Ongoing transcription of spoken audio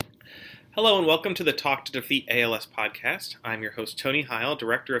Hello and welcome to the Talk to Defeat ALS podcast. I'm your host, Tony Heil,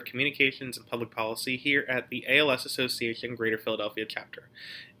 Director of Communications and Public Policy here at the ALS Association Greater Philadelphia chapter.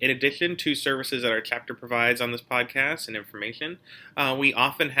 In addition to services that our chapter provides on this podcast and information, we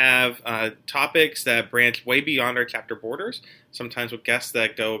often have topics that branch way beyond our chapter borders, sometimes with guests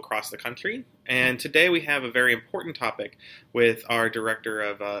that go across the country. And today we have a very important topic with our Director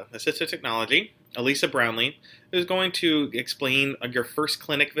of Assistive Technology, Elisa Brownlee, who's going to explain your first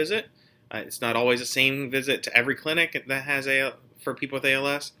clinic visit. It's not always the same visit to every clinic that has for people with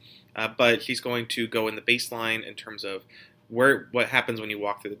ALS, but she's going to go in the baseline in terms of what happens when you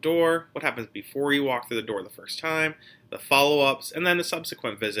walk through the door, what happens before you walk through the door the first time, the follow-ups, and then the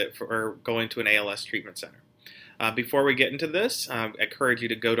subsequent visit for going to an ALS treatment center. Before we get into this, I encourage you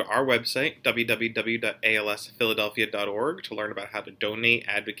to go to our website, www.alsphiladelphia.org, to learn about how to donate,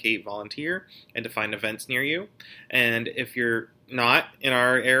 advocate, volunteer, and to find events near you. And if you're not in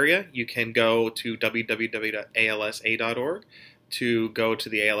our area, you can go to www.alsa.org to go to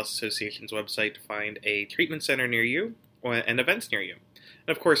the ALS Association's website to find a treatment center near you and events near you.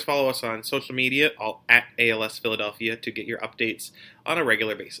 And of course, follow us on social media, all at ALS Philadelphia, to get your updates on a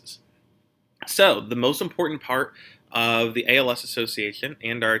regular basis. So, the most important part of the ALS Association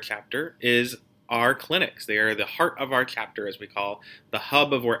and our chapter is our clinics. They are the heart of our chapter, as we call, the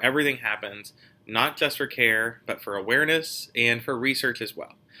hub of where everything happens, not just for care, but for awareness and for research as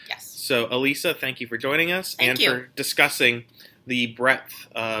well. Yes. So, Elisa, thank you for joining us for discussing the breadth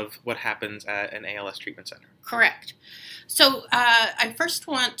of what happens at an ALS treatment center. Correct. So I first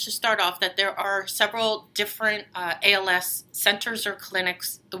want to start off that there are several different ALS centers or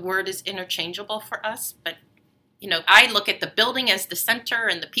clinics. The word is interchangeable for us, but I look at the building as the center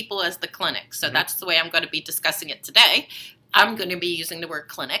and the people as the clinic. So that's the way I'm going to be discussing it today. I'm going to be using the word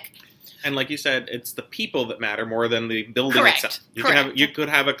clinic. And like you said, it's the people that matter more than the building itself. You could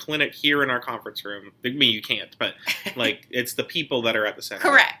have a clinic here in our conference room. I mean, you can't, but it's the people that are at the center.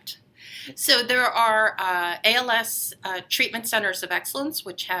 Correct. So there are ALS treatment centers of excellence,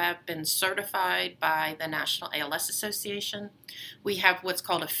 which have been certified by the National ALS Association. We have what's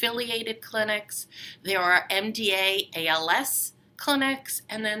called affiliated clinics. There are MDA ALS clinics,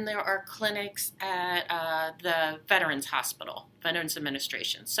 and then there are clinics at the Veterans Hospital, Veterans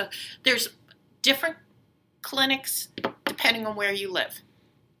Administration. So there's different clinics depending on where you live.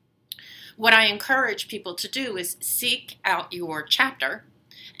 What I encourage people to do is seek out your chapter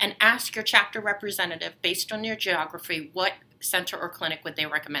and ask your chapter representative, based on your geography, what center or clinic would they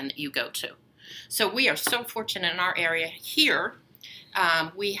recommend that you go to. So we are so fortunate in our area here.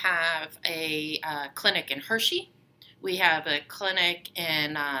 We have a clinic in Hershey. We have a clinic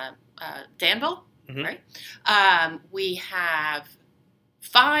in Danville, right? We have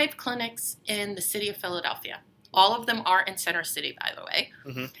 5 clinics in the city of Philadelphia. All of them are in Center City, by the way.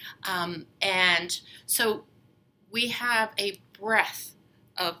 And so we have a breadth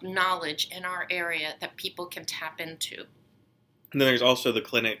of knowledge in our area that people can tap into. And then there's also the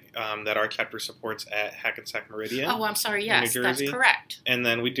clinic that our chapter supports at Hackensack Meridian. Oh, I'm sorry. Yes, that's correct. And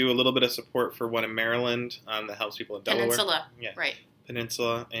then we do a little bit of support for one in Maryland that helps people in Delaware. Peninsula, right.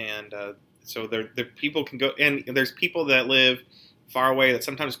 Peninsula. And so the people can go, and there's people that live far away that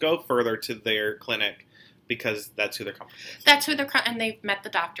sometimes go further to their clinic because that's who they're comfortable with. That's who and they've met the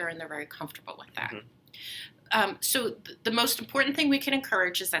doctor and they're very comfortable with that. So the most important thing we can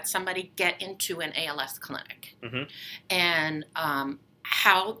encourage is that somebody get into an ALS clinic. And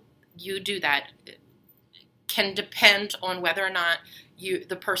how you do that can depend on whether or not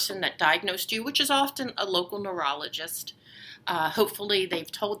the person that diagnosed you, which is often a local neurologist, hopefully they've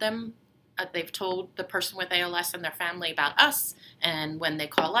told the person with ALS and their family about us, and when they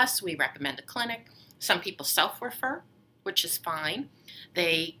call us, we recommend a clinic. Some people self-refer, which is fine.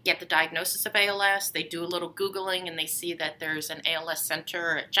 They get the diagnosis of ALS, they do a little Googling, and they see that there's an ALS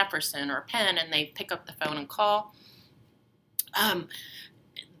center at Jefferson or Penn, and they pick up the phone and call.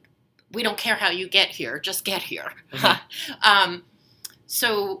 We don't care how you get here, just get here.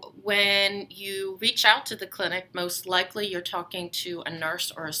 So when you reach out to the clinic, most likely you're talking to a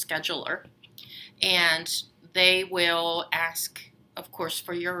nurse or a scheduler, and they will ask, of course,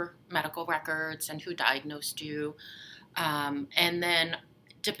 for your medical records and who diagnosed you. And then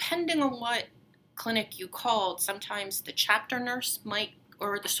depending on what clinic you called, sometimes the chapter nurse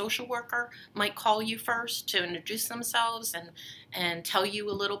or the social worker might call you first to introduce themselves and tell you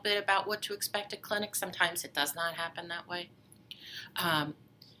a little bit about what to expect at clinic. Sometimes it does not happen that way.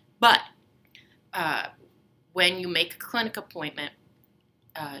 But when you make a clinic appointment,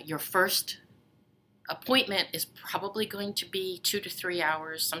 your first appointment is probably going to be 2 to 3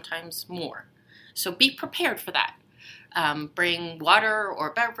 hours, sometimes more. So be prepared for that. Bring water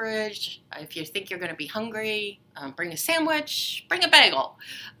or beverage. If you think you're going to be hungry, bring a sandwich, bring a bagel.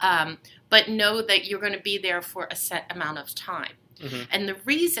 But know that you're going to be there for a set amount of time. Mm-hmm. And the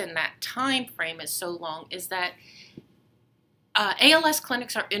reason that time frame is so long is that ALS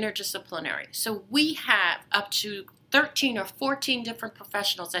clinics are interdisciplinary. So we have up to 13 or 14 different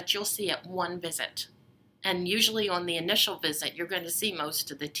professionals that you'll see at one visit. And usually on the initial visit, you're going to see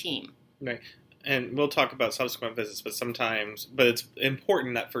most of the team. Right. And we'll talk about subsequent visits, but it's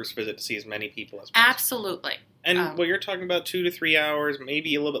important that first visit to see as many people as possible. Absolutely. And you're talking about 2 to 3 hours,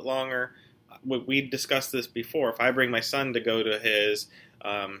 maybe a little bit longer. We discussed this before. If I bring my son to go to his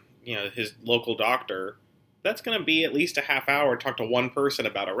local doctor, that's going to be at least a half hour to talk to one person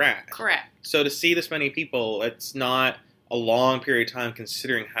about a rash. Correct. So to see this many people, it's not a long period of time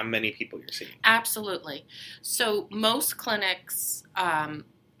considering how many people you're seeing. Absolutely. So most clinics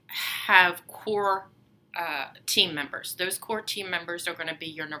have core team members. Those core team members are going to be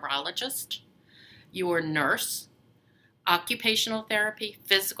your neurologist, your nurse, occupational therapy,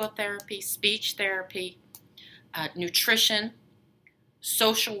 physical therapy, speech therapy, nutrition,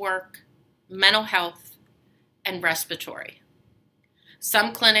 social work, mental health, and respiratory.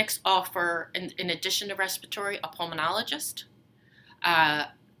 Some clinics offer, in addition to respiratory, a pulmonologist.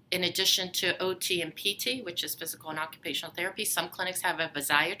 In addition to OT and PT, which is physical and occupational therapy, some clinics have a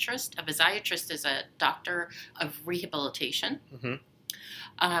physiatrist. A physiatrist is a doctor of rehabilitation.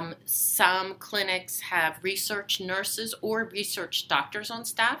 Mm-hmm. Some clinics have research nurses or research doctors on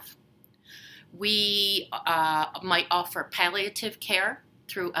staff. We might offer palliative care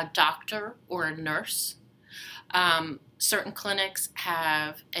through a doctor or a nurse. Certain clinics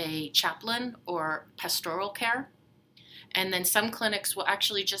have a chaplain or pastoral care. And then some clinics will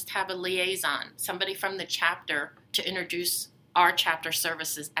actually just have a liaison, somebody from the chapter to introduce our chapter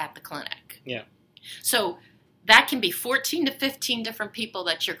services at the clinic. Yeah. So that can be 14 to 15 different people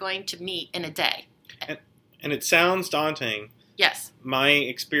that you're going to meet in a day. And it sounds daunting. Yes. My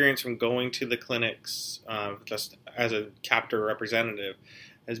experience from going to the clinics just as a chapter representative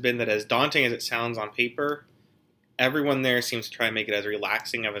has been that as daunting as it sounds on paper, everyone there seems to try and make it as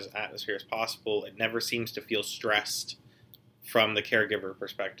relaxing of an atmosphere as possible. It never seems to feel stressed from the caregiver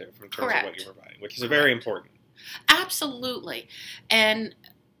perspective in terms of what you're providing, which is very important. Absolutely. And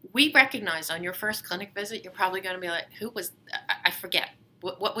we recognize on your first clinic visit, you're probably going to be like, I forget,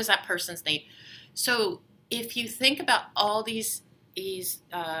 what was that person's name? So if you think about all these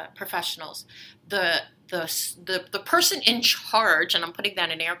professionals, the person in charge, and I'm putting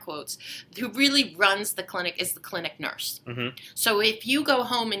that in air quotes, who really runs the clinic is the clinic nurse. Mm-hmm. So if you go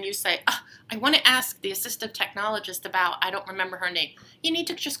home and you say, I want to ask the assistive technologist about, I don't remember her name, you need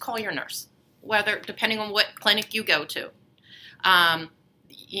to just call your nurse, depending on what clinic you go to.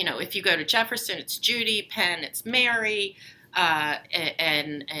 If you go to Jefferson, it's Judy, Penn, it's Mary,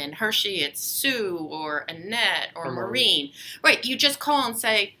 and Hershey, it's Sue or Annette or Maureen. Right, you just call and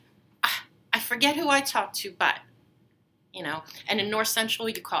say, I forget who I talked to, but, and in North Central,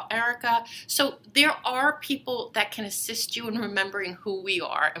 you call Erica. So there are people that can assist you in remembering who we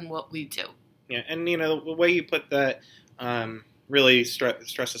are and what we do. Yeah, and, the way you put that really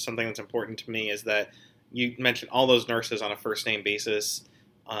stresses something that's important to me is that you mentioned all those nurses on a first-name basis.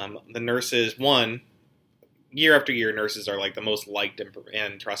 The nurses, one, year after year, nurses are like the most liked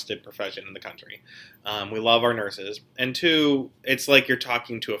and trusted profession in the country. We love our nurses. And two, it's like you're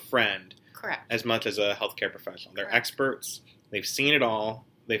talking to a friend. Correct. As much as a healthcare professional. They're Correct. Experts. They've seen it all.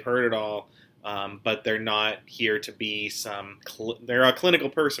 They've heard it all. But they're not here to be they're a clinical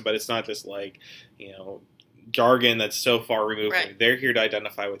person, but it's not just like, jargon that's so far removed. Right. They're here to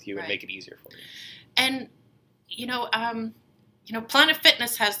identify with you and Right. make it easier for you. And, Planet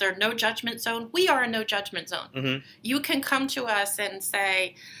Fitness has their no judgment zone. We are a no judgment zone. Mm-hmm. You can come to us and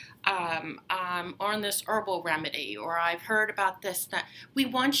say, I'm on this herbal remedy, or I've heard about this, that. We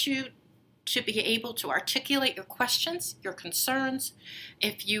want you to be able to articulate your questions, your concerns.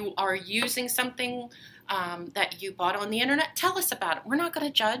 If you are using something that you bought on the internet, tell us about it. We're not going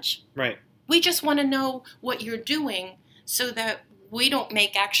to judge. Right. We just want to know what you're doing so that we don't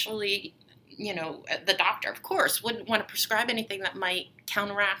make the doctor, of course, wouldn't want to prescribe anything that might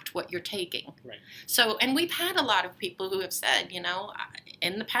counteract what you're taking. Right. So, and we've had a lot of people who have said,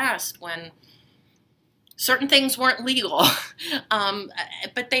 in the past when certain things weren't legal,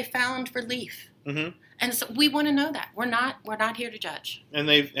 but they found relief. Mm-hmm. And so we want to know that. We're not here to judge. And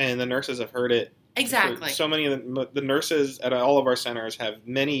the nurses have heard it. Exactly. So many of the nurses at all of our centers have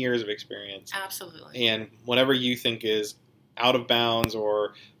many years of experience. Absolutely. And whatever you think is out of bounds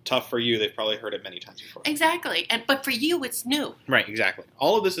or tough for you, they've probably heard it many times before. Exactly. But for you, it's new. Right, exactly.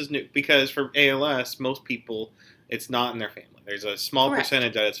 All of this is new because for ALS, most people, it's not in their family. There's a small Correct.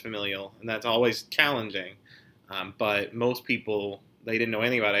 percentage that it's familial, and that's always challenging. But most people, they didn't know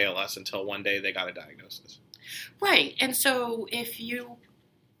anything about ALS until one day they got a diagnosis. Right. And so if you,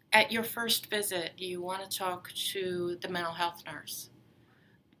 at your first visit, you want to talk to the mental health nurse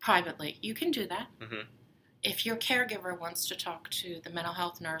privately, you can do that. Mm-hmm. If your caregiver wants to talk to the mental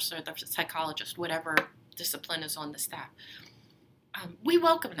health nurse or the psychologist, whatever discipline is on the staff, we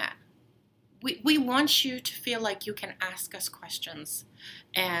welcome that. We want you to feel like you can ask us questions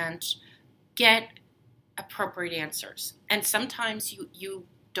and get appropriate answers. And sometimes you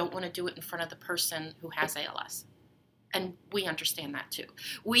don't want to do it in front of the person who has ALS. And we understand that too.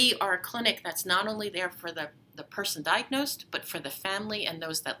 We are a clinic that's not only there for the person diagnosed, but for the family and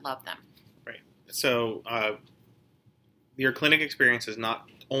those that love them. Right. So your clinic experience is not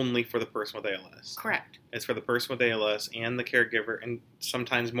only for the person with ALS. Correct. It's for the person with ALS and the caregiver, and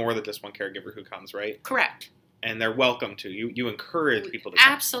sometimes more than just one caregiver who comes, right? Correct. And they're welcome to. You encourage people to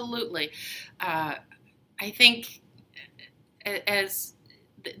come. Absolutely. I think as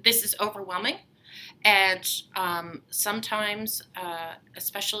this is overwhelming, and sometimes,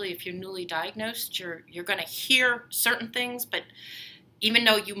 especially if you're newly diagnosed, you're going to hear certain things, but even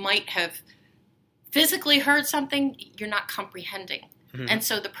though you might have physically heard something, you're not comprehending. Mm-hmm. And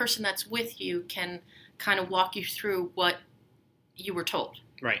so the person that's with you can kind of walk you through what you were told.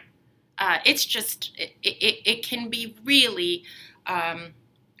 Right. It's just, it can be really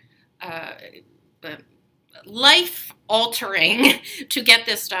life-altering to get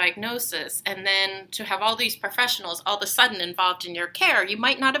this diagnosis, and then to have all these professionals all of a sudden involved in your care. You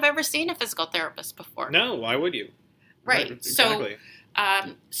might not have ever seen a physical therapist before. No, why would you? Right. Exactly.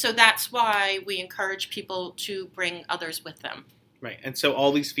 So that's why we encourage people to bring others with them. Right. And so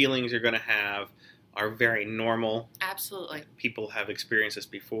all these feelings you're going to have are very normal. Absolutely. People have experienced this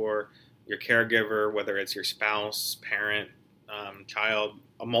before. Your caregiver, whether it's your spouse, parent, child,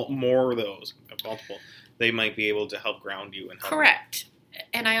 more of those, multiple, they might be able to help ground you. And help. Correct.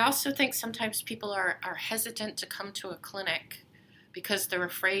 And I also think sometimes people are hesitant to come to a clinic because they're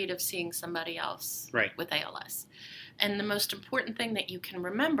afraid of seeing somebody else with ALS. And the most important thing that you can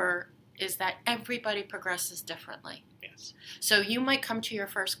remember is that everybody progresses differently. Yes. So you might come to your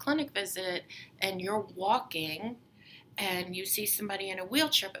first clinic visit and you're walking and you see somebody in a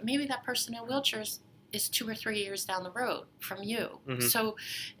wheelchair, but maybe that person in a wheelchair is 2 or 3 years down the road from you. Mm-hmm. So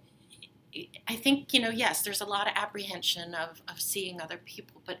I think, yes, there's a lot of apprehension of seeing other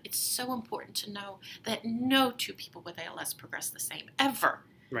people, but it's so important to know that no two people with ALS progress the same, ever.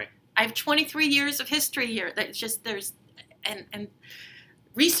 Right. I have 23 years of history here. That just there's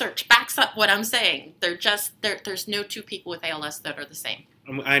research backs up what I'm saying. There's no two people with ALS that are the same.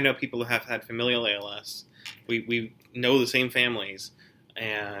 I know people who have had familial ALS. We know the same families,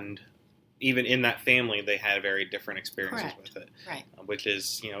 and even in that family, they had very different experiences with it. Right. Which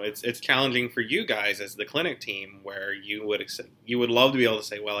is, it's challenging for you guys as the clinic team, where you would love to be able to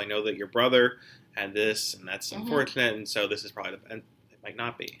say, well, I know that your brother had this, and that's mm-hmm. unfortunate, and so this is probably and it might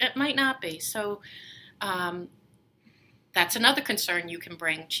not be. It might not be. So. That's another concern you can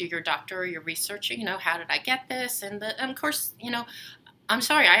bring to your doctor or your researcher. How did I get this? And of course, I'm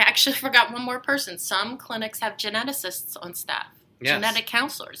sorry, I actually forgot one more person. Some clinics have geneticists on staff, yes. Genetic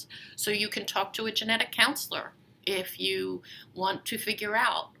counselors. So you can talk to a genetic counselor if you want to figure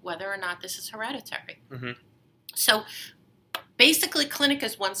out whether or not this is hereditary. Mm-hmm. So basically, clinic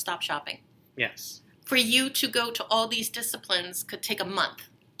is one-stop shopping. Yes. For you to go to all these disciplines could take a month.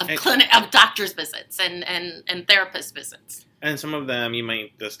 Of doctor's visits and therapist visits. And some of them you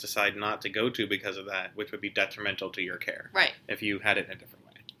might just decide not to go to because of that, which would be detrimental to your care. Right. If you had it in a different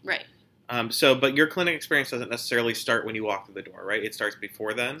way. Right. But your clinic experience doesn't necessarily start when you walk through the door, right? It starts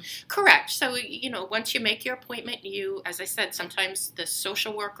before then? Correct. So, once you make your appointment, as I said, sometimes the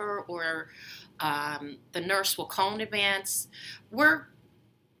social worker or the nurse will call in advance. We're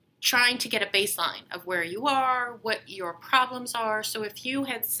trying to get a baseline of where you are, what your problems are. So if you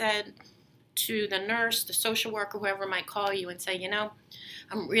had said to the nurse, the social worker, whoever might call you and say,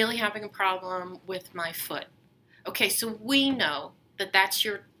 I'm really having a problem with my foot. Okay, so we know that that's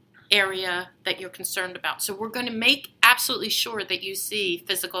your area that you're concerned about. So we're going to make absolutely sure that you see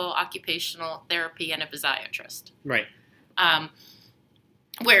physical occupational therapy and a physiatrist. Right.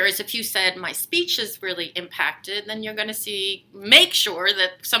 Whereas if you said my speech is really impacted, then you're going to make sure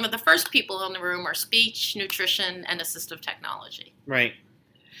that some of the first people in the room are speech, nutrition, and assistive technology. Right.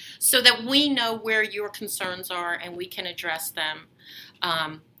 So that we know where your concerns are and we can address them.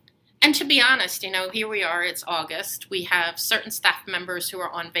 And to be honest, here we are, it's August. We have certain staff members who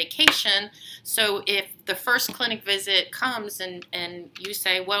are on vacation. So if the first clinic visit comes and you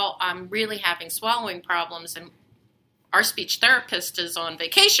say, well, I'm really having swallowing problems and our speech therapist is on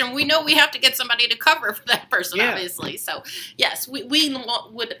vacation, we know we have to get somebody to cover for that person, obviously. So, yes, we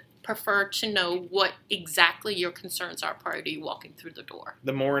would prefer to know what exactly your concerns are prior to you walking through the door.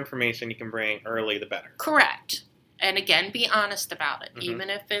 The more information you can bring early, the better. Correct. And again, be honest about it, even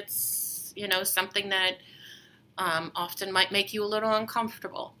if it's, something that often might make you a little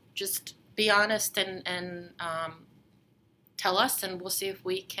uncomfortable. Just be honest and tell us, and we'll see if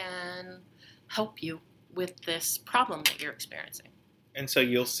we can help you with this problem that you're experiencing. And so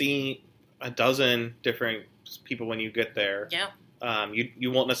you'll see a dozen different people when you get there. Yeah.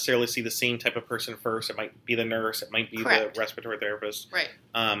 You won't necessarily see the same type of person first. It might be the nurse. It might be the respiratory therapist. Right.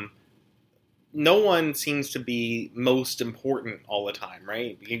 No one seems to be most important all the time,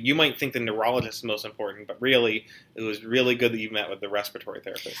 right? You might think the neurologist is most important, but really, it was really good that you met with the respiratory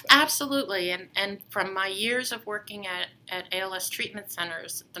therapist. Absolutely. And from my years of working at ALS treatment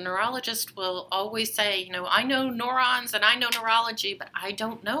centers, the neurologist will always say, I know neurons and I know neurology, but I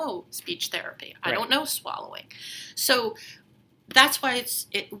don't know speech therapy. I don't know swallowing. So that's why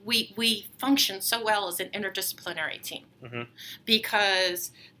we function so well as an interdisciplinary team,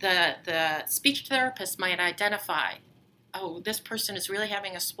 because the speech therapist might identify, this person is really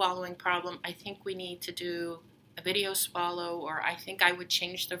having a swallowing problem. I think we need to do a video swallow, or I think I would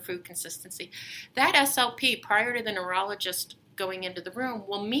change their food consistency. That SLP, prior to the neurologist going into the room,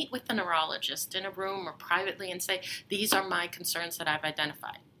 will meet with the neurologist in a room or privately and say, these are my concerns that I've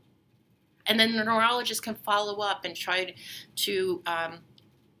identified. And then the neurologist can follow up and try to,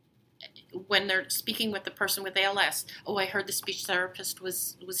 when they're speaking with the person with ALS, I heard the speech therapist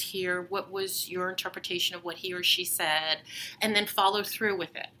was here. What was your interpretation of what he or she said? And then follow through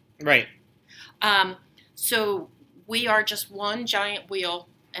with it. Right. So we are just one giant wheel,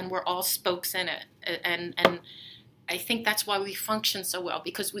 and we're all spokes in it. And I think that's why we function so well,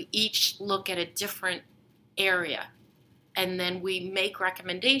 because we each look at a different area, and then we make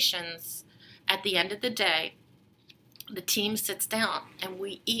recommendations. At the end of the day, the team sits down and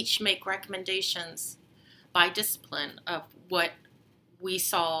we each make recommendations by discipline of what we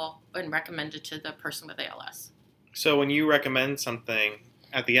saw and recommended to the person with ALS. So when you recommend something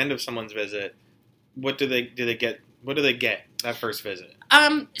at the end of someone's visit, what do they get? What do they get that first visit?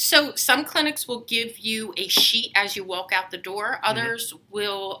 So some clinics will give you a sheet as you walk out the door. Others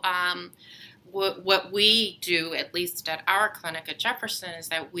will. What we do, at least at our clinic at Jefferson, is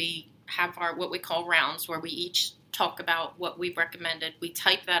that we have our what we call rounds, where we each talk about what we've recommended. We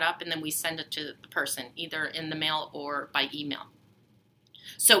type that up and then we send it to the person, either in the mail or by email.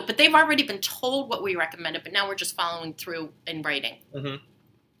 So, but they've already been told what we recommended, but now we're just following through in writing.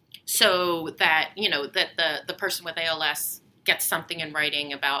 So that, that the person with ALS gets something in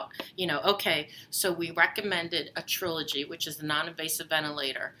writing about, okay, so we recommended a Trilogy, which is a non-invasive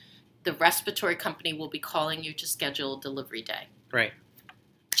ventilator. The respiratory company will be calling you to schedule a delivery day. Right.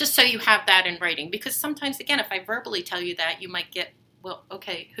 Just so you have that in writing. Because sometimes, again, if I verbally tell you that, you might get,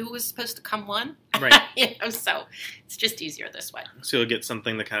 okay, who was supposed to come when? Right. So it's just easier this way. So you'll get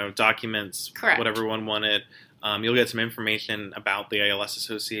something that kind of documents what everyone wanted. You'll get some information about the ALS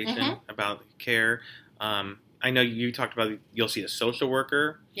Association, about care. I know you talked about you'll see a social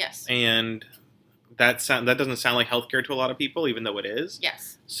worker. Yes. And that doesn't sound like healthcare to a lot of people, even though it is.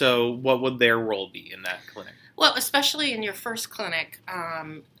 Yes. So what would their role be in that clinic? Well, especially in your first clinic,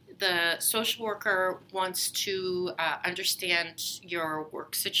 the social worker wants to understand your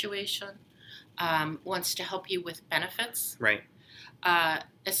work situation, wants to help you with benefits. Right.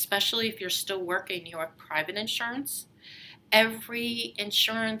 Especially if you're still working, you have private insurance. Every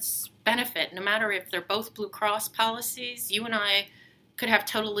insurance benefit, no matter if they're both Blue Cross policies, you and I could have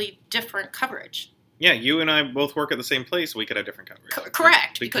totally different coverage. Yeah, you and I both work at the same place. We could have different coverage.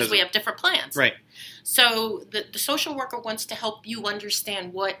 Correct, because we have different plans. Right. So the social worker wants to help you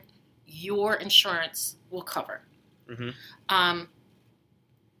understand what your insurance will cover.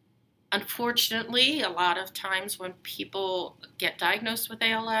 Unfortunately, a lot of times when people get diagnosed with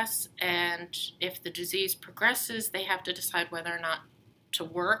ALS, and if the disease progresses, they have to decide whether or not to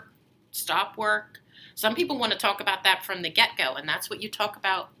work, stop work. Some people want to talk about that from the get-go, and that's what you talk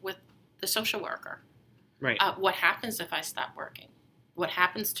about with the social worker. Right. What happens if I stop working? What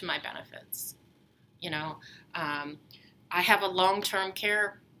happens to my benefits? I have a long-term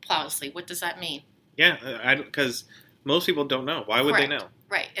care policy. What does that mean? Yeah, because most people don't know. Why would they know?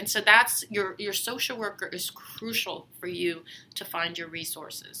 Right. And so that's your social worker is crucial for you to find your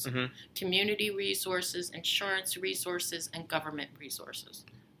resources. Community resources, insurance resources, and government resources.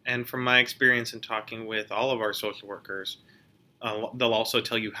 And from my experience in talking with all of our social workers, they'll also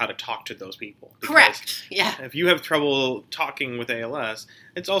tell you how to talk to those people. Correct. Yeah. If you have trouble talking with ALS,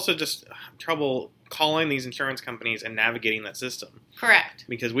 it's also just trouble calling these insurance companies and navigating that system. Correct.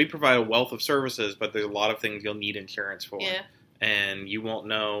 Because we provide a wealth of services, but there's a lot of things you'll need insurance for. Yeah. And you won't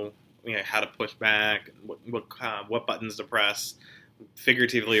know, how to push back, what buttons to press,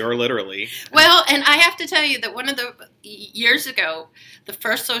 figuratively or literally. Well, and I have to tell you that one of the years ago, the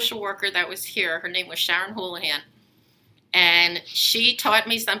first social worker that was here, her name was Sharon Houlihan, and she taught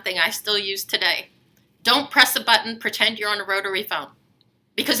me something I still use today. Don't press a button, pretend you're on a rotary phone.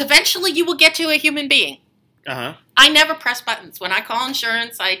 Because eventually you will get to a human being. Uh-huh. I never press buttons. When I call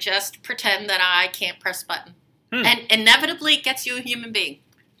insurance, I just pretend that I can't press a button. And inevitably it gets you a human being.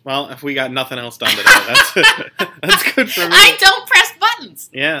 Well, if we got nothing else done today, that's good for me. I don't press buttons.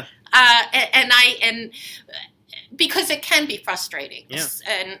 Yeah. And because it can be frustrating. Yeah.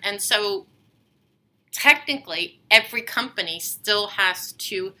 And so technically every company still has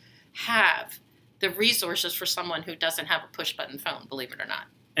to have the resources for someone who doesn't have a push button phone, believe it or not.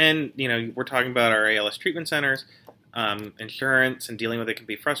 And, we're talking about our ALS treatment centers. Insurance and dealing with it can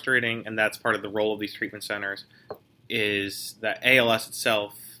be frustrating, and that's part of the role of these treatment centers, is that ALS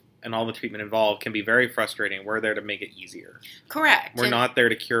itself and all the treatment involved can be very frustrating. We're there to make it easier. Correct. We're not there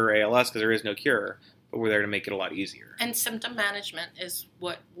to cure ALS because there is no cure, but we're there to make it a lot easier. And symptom management is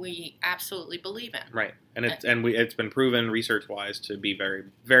what we absolutely believe in. Right. And it's been proven research-wise to be very,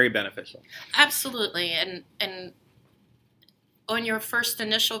 very beneficial. Absolutely. And on your first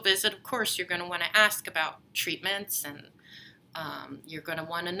initial visit, of course, you're going to want to ask about treatments, and you're going to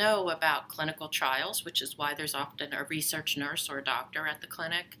want to know about clinical trials, which is why there's often a research nurse or a doctor at the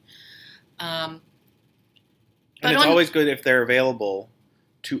clinic. And it's always good if they're available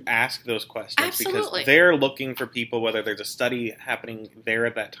to ask those questions. Absolutely. Because they're looking for people, whether there's a study happening there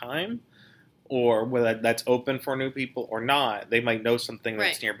at that time or whether that's open for new people or not. They might know something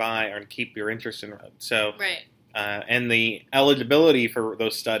that's nearby or keep your interest in it. So, right. And the eligibility for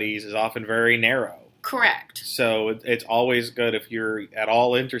those studies is often very narrow. Correct. So it's always good if you're at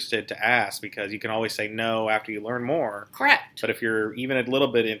all interested to ask, because you can always say no after you learn more. Correct. But if you're even a little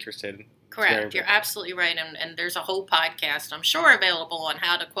bit interested... Correct. You're absolutely right. And there's a whole podcast, I'm sure, available on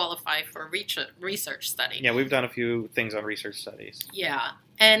how to qualify for a research study. Yeah, we've done a few things on research studies. Yeah.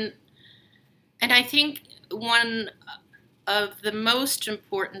 And I think one of the most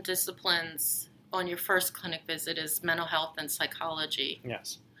important disciplines on your first clinic visit is mental health and psychology.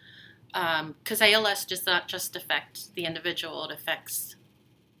 Yes. Because ALS does not just affect the individual, it affects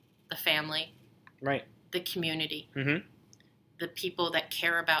the family. Right. The community. Mm-hmm. The people that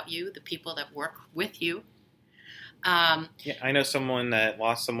care about you, the people that work with you. Yeah, I know someone that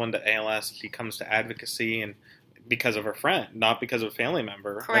lost someone to ALS. She comes to advocacy and because of her friend, not because of a family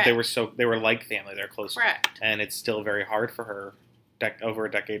member. Correct. Like they were like family. They're close. Correct. And it's still very hard for her over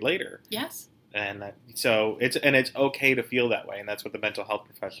a decade later. Yes. And it's okay to feel that way, and that's what the mental health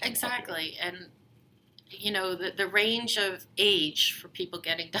professionals exactly. And the range of age for people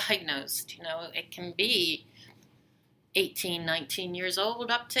getting diagnosed, it can be 18, 19 years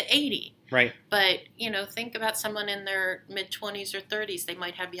old up to 80. Right. But, think about someone in their mid-20s or 30s. They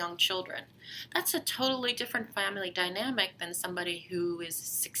might have young children. That's a totally different family dynamic than somebody who is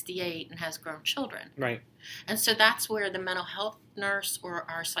 68 and has grown children. Right. And so that's where the mental health nurse or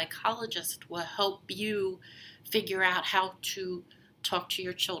our psychologist will help you figure out how to talk to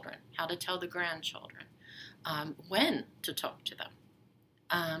your children, how to tell the grandchildren, when to talk to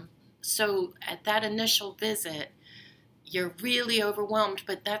them. So at that initial visit, you're really overwhelmed,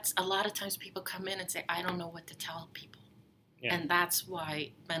 but that's a lot of times people come in and say, I don't know what to tell people. Yeah. And that's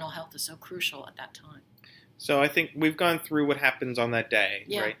why mental health is so crucial at that time. So I think we've gone through what happens on that day,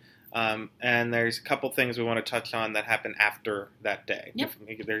 yeah. right? And there's a couple things we want to touch on that happen after that day. Yep.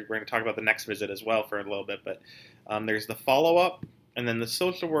 We're going to talk about the next visit as well for a little bit, but there's the follow-up, and then the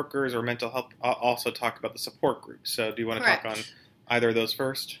social workers or mental health also talk about the support group. So do you want to Correct. talk on either of those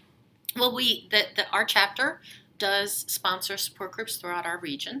first? Well, our chapter does sponsor support groups throughout our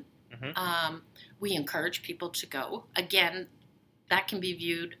region. Mm-hmm. We encourage people to go. Again, that can be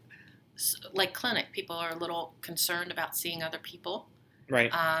viewed like clinic. People are a little concerned about seeing other people.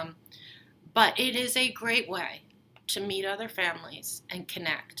 Right. But it is a great way to meet other families and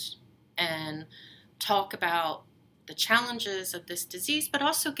connect and talk about the challenges of this disease, but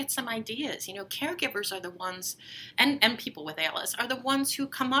also get some ideas. Caregivers are the ones, and people with ALS are the ones who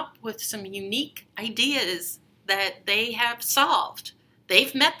come up with some unique ideas that they have solved.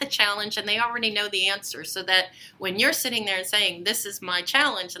 They've met the challenge and they already know the answer, so that when you're sitting there and saying, this is my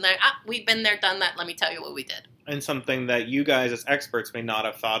challenge, and they're, we've been there, done that, let me tell you what we did. And something that you guys as experts may not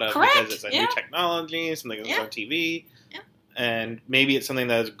have thought of. Correct. Because it's a new technology, something that's on TV. Yeah. And maybe it's something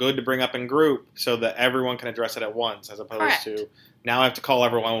that is good to bring up in group so that everyone can address it at once, as opposed to now I have to call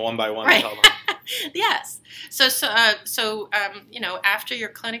everyone one by one right. to tell them. Yes. After your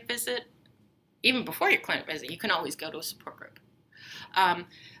clinic visit, even before your clinic visit, you can always go to a support group.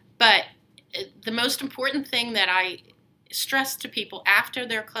 But the most important thing that I stress to people after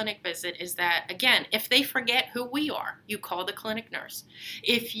their clinic visit is that, again, if they forget who we are, you call the clinic nurse.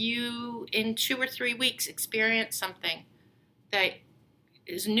 If you, in 2 or 3 weeks, experience something that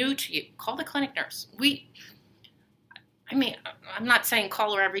is new to you, call the clinic nurse. I'm not saying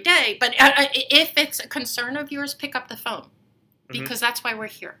call her every day, but if it's a concern of yours, pick up the phone, because that's why we're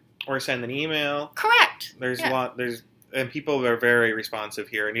here. Or send an email. Correct. And people are very responsive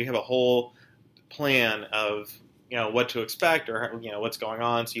here, and you have a whole plan of what to expect or what's going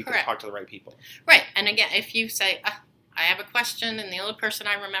on, so you can talk to the right people. Right. And again, if you say, I have a question, and the only person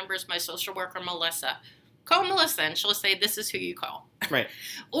I remember is my social worker, Melissa, call Melissa, and she'll say, this is who you call. Right.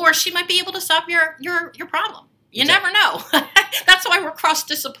 Or she might be able to solve your problem. You never know. That's why we're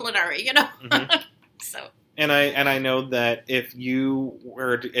cross-disciplinary, Mm-hmm. So. And I know that if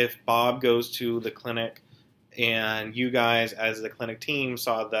Bob goes to the clinic and you guys as the clinic team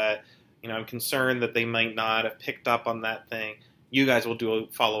saw that, I'm concerned that they might not have picked up on that thing, you guys will do a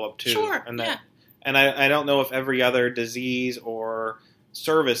follow-up too. Sure, and I don't know if every other disease or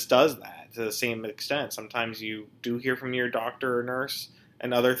service does that to the same extent. Sometimes you do hear from your doctor or nurse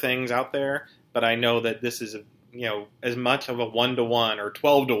and other things out there, but I know that this is as much of a 1-to-1 or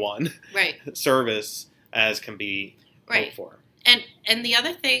 12-to-1 service as can be hoped for. And the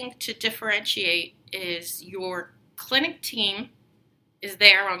other thing to differentiate is your clinic team is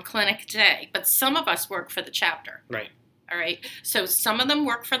there on clinic day, but some of us work for the chapter. Right. All right. So some of them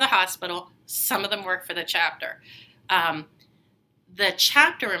work for the hospital, some of them work for the chapter. The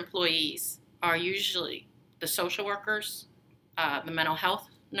chapter employees are usually the social workers, the mental health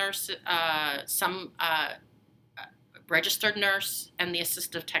nurse, some registered nurse, and the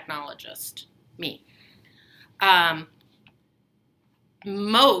assistive technologist, me.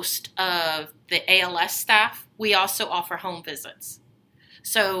 Most of the ALS staff, we also offer home visits.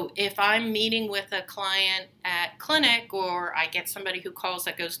 So if I'm meeting with a client at clinic, or I get somebody who calls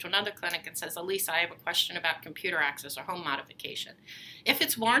that goes to another clinic and says, Elisa, I have a question about computer access or home modification. If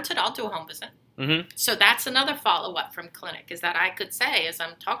it's warranted, I'll do a home visit. Mm-hmm. So that's another follow-up from clinic, is that I could say, as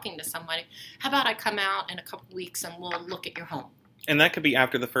I'm talking to somebody, how about I come out in a couple of weeks and we'll look at your home. And that could be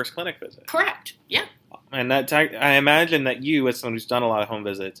after the first clinic visit. Correct, yeah. And I imagine that you, as someone who's done a lot of home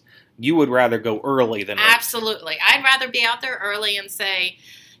visits, you would rather go early than late. Absolutely. I'd rather be out there early and say,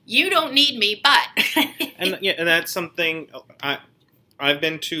 you don't need me, but... and that's something... I've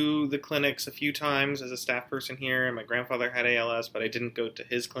been to the clinics a few times as a staff person here, and my grandfather had ALS, but I didn't go to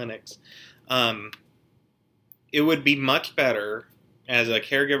his clinics. It would be much better as a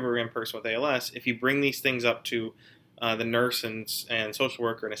caregiver and person with ALS if you bring these things up to the nurse and social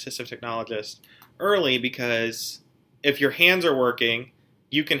worker and assistive technologist early, because if your hands are working,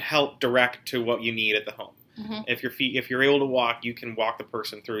 you can help direct to what you need at the home. Mm-hmm. If you're able to walk, you can walk the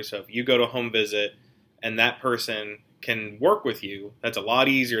person through. So if you go to a home visit and that person can work with you, that's a lot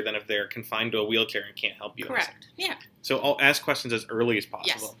easier than if they're confined to a wheelchair and can't help you. Correct. Yeah. So I'll ask questions as early as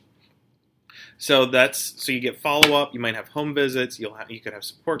possible. Yes. So you get follow-up, you might have home visits, you could have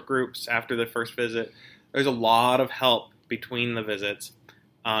support groups after the first visit. There's a lot of help between the visits.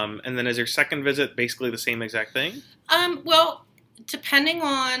 And then is your second visit basically the same exact thing? Well, depending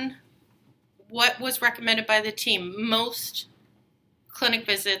on what was recommended by the team, most clinic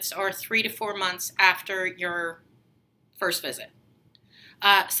visits are 3 to 4 months after your first visit.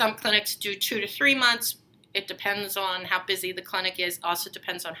 Some clinics do 2 to 3 months. It depends on how busy the clinic is. Also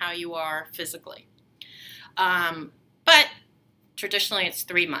depends on how you are physically. But traditionally it's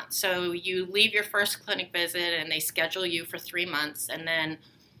 3 months. So you leave your first clinic visit and they schedule you for 3 months. And then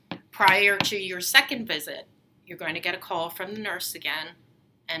prior to your second visit, you're going to get a call from the nurse again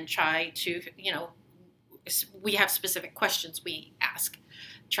and try to, we have specific questions we ask,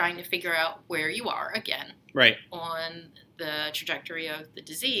 trying to figure out where you are again on the trajectory of the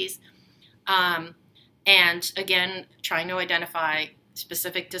disease. And again, trying to identify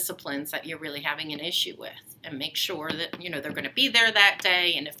specific disciplines that you're really having an issue with and make sure that, they're going to be there that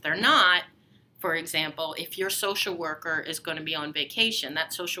day. And if they're not, for example, if your social worker is going to be on vacation,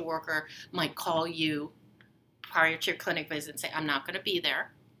 that social worker might call you prior to your clinic visit and say, I'm not going to be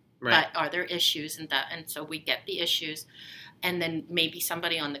there, but are there issues? And so we get the issues. And then maybe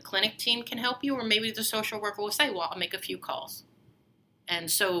somebody on the clinic team can help you, or maybe the social worker will say, well, I'll make a few calls. And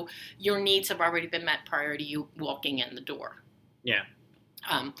so your needs have already been met prior to you walking in the door. Yeah.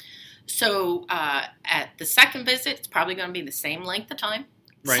 So at the second visit, it's probably going to be the same length of time.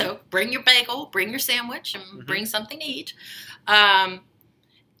 Right. So bring your bagel, bring your sandwich, and bring something to eat.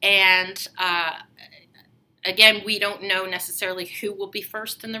 And again, we don't know necessarily who will be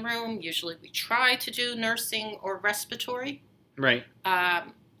first in the room. Usually we try to do nursing or respiratory. Right.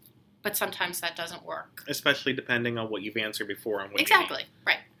 But sometimes that doesn't work. Especially depending on what you've answered before and what Exactly. you need.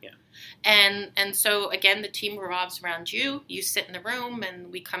 Right. Yeah. And so, again, the team revolves around you. You sit in the room,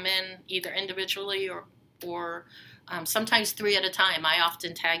 and we come in either individually or sometimes 3 at a time. I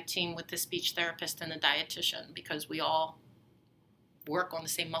often tag team with the speech therapist and the dietitian because we all work on the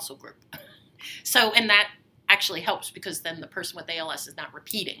same muscle group. So, and that actually helps because then the person with ALS is not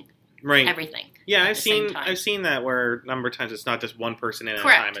repeating everything. Yeah, I've seen that where a number of times it's not just one person in at a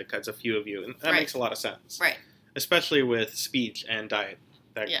time; it's a few of you, and that makes a lot of sense. Right. Especially with speech and diet,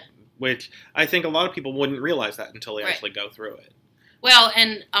 which I think a lot of people wouldn't realize that until they actually go through it. Well,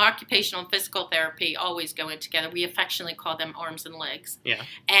 and occupational and physical therapy always go in together. We affectionately call them arms and legs. Yeah.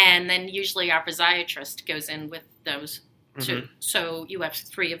 And then usually our physiatrist goes in with those two. Mm-hmm. So you have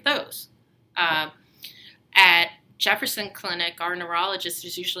 3 of those. At Jefferson Clinic, our neurologist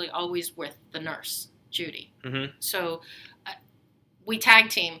is usually always with the nurse, Judy. Mm-hmm. So we tag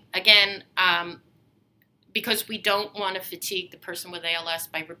team. Again, because we don't want to fatigue the person with ALS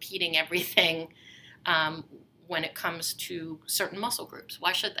by repeating everything when it comes to certain muscle groups.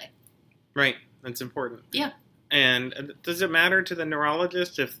 Why should they? Right. That's important. Yeah. And does it matter to the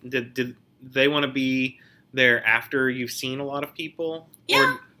neurologist if did they want to be there after you've seen a lot of people?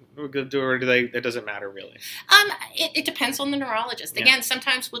 Yeah. Or do they? It doesn't matter really. It depends on the neurologist. Yeah. Again,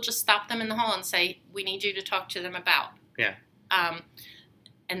 sometimes we'll just stop them in the hall and say, we need you to talk to them about. Yeah.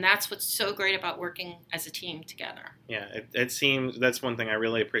 And that's what's so great about working as a team together. Yeah, it seems that's one thing I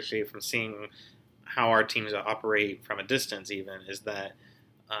really appreciate from seeing how our teams operate from a distance even, is that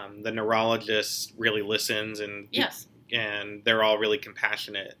the neurologist really listens and Yes. And they're all really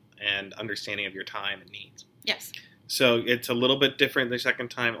compassionate and understanding of your time and needs. Yes. So it's a little bit different the second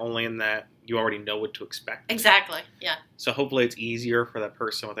time, only in that you already know what to expect. Exactly, yeah. So hopefully it's easier for that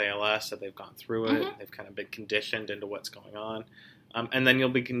person with ALS that they've gone through it. Mm-hmm. They've kind of been conditioned into what's going on. And then you'll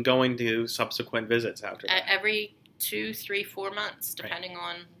begin going to subsequent visits after that. Every 2, 3, 4 months, depending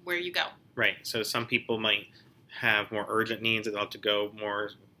on where you go. Right. So some people might have more urgent needs and they'll have to go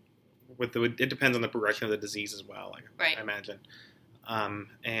more with it depends on the progression of the disease as well, I imagine.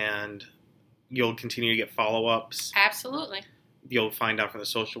 And you'll continue to get follow-ups. Absolutely. You'll find out from the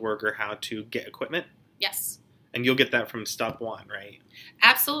social worker how to get equipment. Yes. And you'll get that from step 1, right?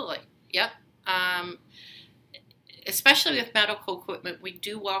 Absolutely. Yep. Especially with medical equipment, we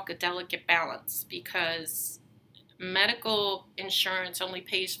do walk a delicate balance because medical insurance only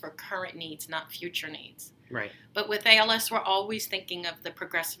pays for current needs, not future needs. Right. But with ALS, we're always thinking of the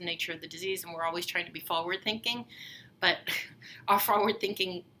progressive nature of the disease, and we're always trying to be forward-thinking. But our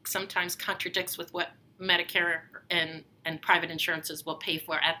forward-thinking sometimes contradicts with what Medicare and private insurances will pay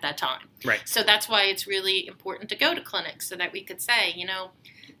for at that time. Right. So that's why it's really important to go to clinics so that we could say,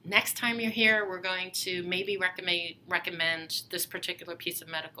 next time you're here, we're going to maybe recommend this particular piece of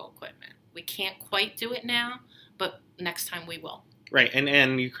medical equipment. We can't quite do it now, but next time we will. Right,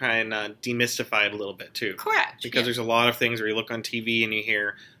 and you kind of demystify it a little bit, too. Correct. Because there's a lot of things where you look on TV and you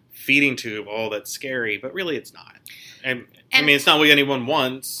hear feeding tube, oh, that's scary, but really it's not. I mean, it's not what anyone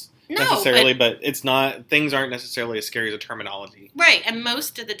wants necessarily, but it's not, things aren't necessarily as scary as a terminology. Right, and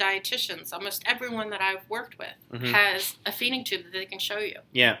most of the dietitians, almost everyone that I've worked with, Mm-hmm. has a feeding tube that they can show you.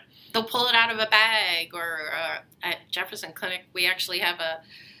 Yeah. They'll pull it out of a bag, or at Jefferson Clinic, we actually have a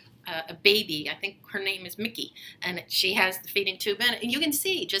baby. I think her name is Mickey, and she has the feeding tube in it. And you can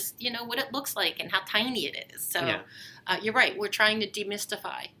see just, what it looks like and how tiny it is. So you're right. We're trying to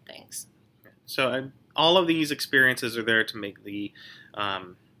demystify things. So all of these experiences are there to make the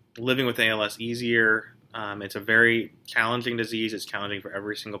living with ALS easier. It's a very challenging disease. It's challenging for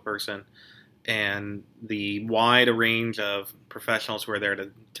every single person. And the wide range of professionals who are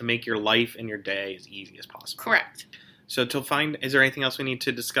there to make your life and your day as easy as possible. Correct. So is there anything else we need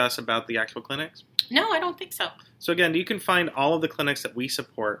to discuss about the actual clinics? No, I don't think so. So again, you can find all of the clinics that we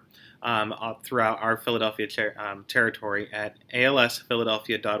support throughout our Philadelphia territory at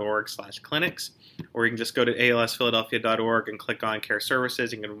alsphiladelphia.org/clinics, or you can just go to alsphiladelphia.org and click on Care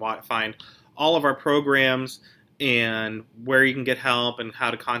Services. You can find all of our programs and where you can get help and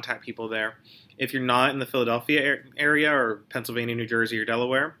how to contact people there. If you're not in the Philadelphia area or Pennsylvania, New Jersey, or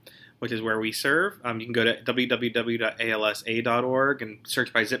Delaware, which is where we serve, you can go to www.alsa.org and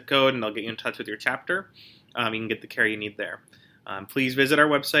search by zip code, and they'll get you in touch with your chapter. You can get the care you need there. Please visit our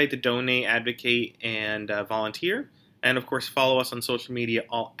website to donate, advocate, and volunteer. And, of course, follow us on social media,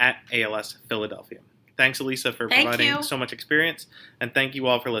 all at ALS Philadelphia. Thanks, Elisa, for providing so much experience, and thank you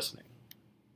all for listening.